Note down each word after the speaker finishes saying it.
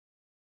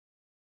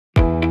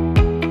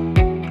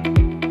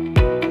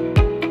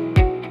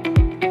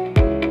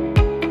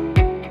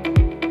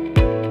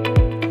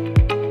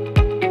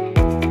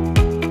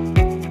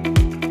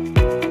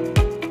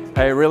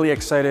pretty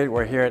excited.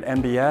 We're here at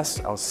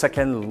MBS, our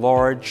second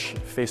large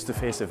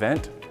face-to-face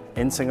event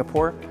in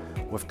Singapore.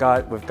 We've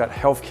got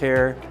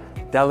healthcare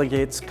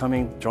delegates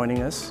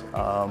joining us.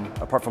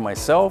 Apart from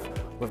myself,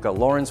 we've got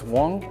Lawrence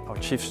Wong, our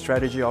Chief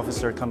Strategy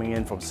Officer, coming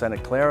in from Santa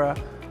Clara.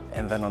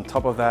 And then on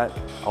top of that,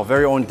 our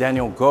very own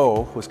Daniel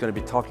Goh, who's going to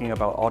be talking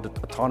about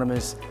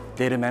autonomous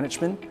data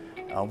management.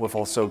 We've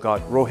also got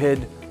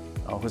Rohit,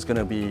 who's going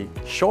to be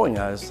showing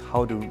us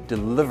how to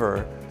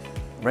deliver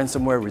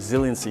ransomware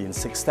resiliency in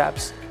 6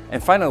 steps.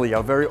 And finally,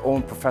 our very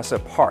own Professor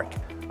Park,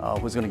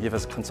 who's going to give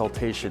us a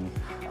consultation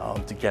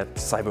to get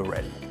cyber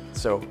ready.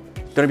 So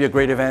it's going to be a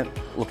great event.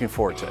 Looking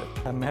forward to it.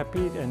 I'm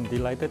happy and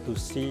delighted to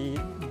see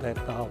that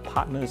our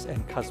partners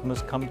and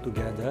customers come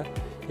together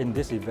in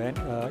this event,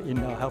 in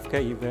a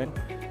healthcare event,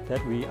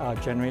 that we are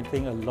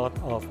generating a lot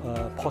of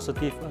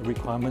positive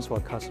requirements for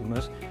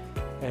customers,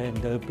 and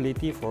the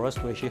ability for us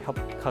to actually help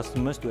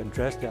customers to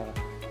address their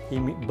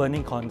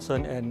burning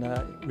concern and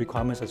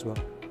requirements as well.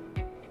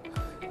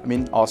 I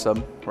mean,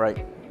 awesome,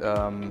 right?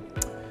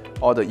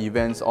 All the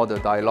events, all the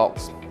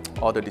dialogues,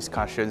 all the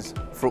discussions,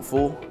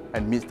 fruitful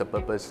and meets the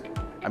purpose.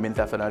 I mean,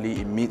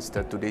 definitely it meets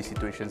the today's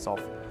situations of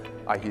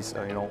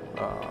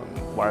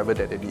whatever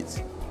that it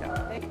needs.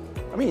 Yeah.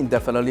 I mean, it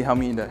definitely helped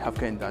me in the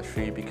healthcare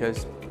industry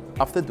because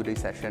after today's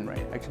session,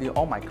 right, actually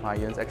all my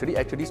clients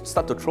actually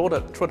start to throw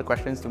the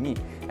questions to me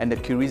and the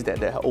queries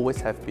that they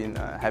always have been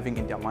having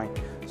in their mind.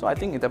 So I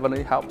think it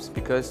definitely helps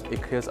because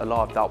it clears a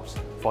lot of doubts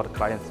for the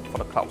clients, for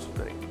the clouds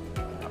today.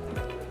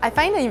 I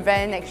find the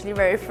event actually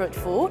very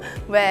fruitful,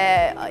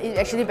 where it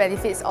actually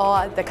benefits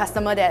all the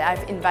customer that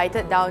I've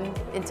invited down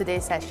in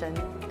today's session.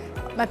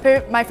 My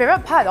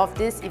favorite part of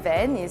this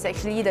event is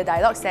actually the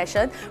dialogue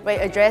session, where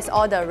it address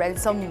all the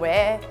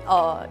ransomware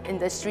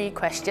industry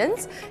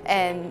questions,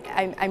 and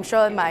I'm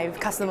sure my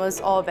customers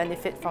all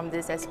benefit from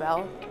this as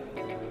well.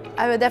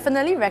 I will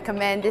definitely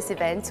recommend this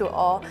event to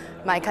all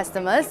my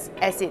customers,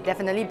 as it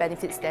definitely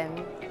benefits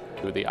them.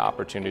 The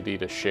opportunity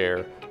to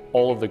share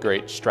all of the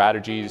great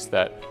strategies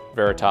that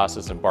Veritas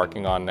is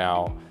embarking on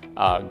now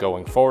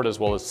going forward, as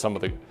well as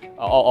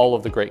all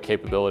of the great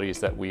capabilities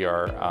that we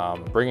are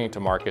bringing to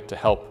market to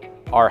help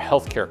our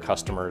healthcare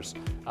customers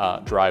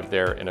drive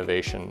their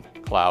innovation,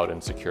 cloud,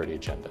 and security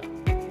agenda.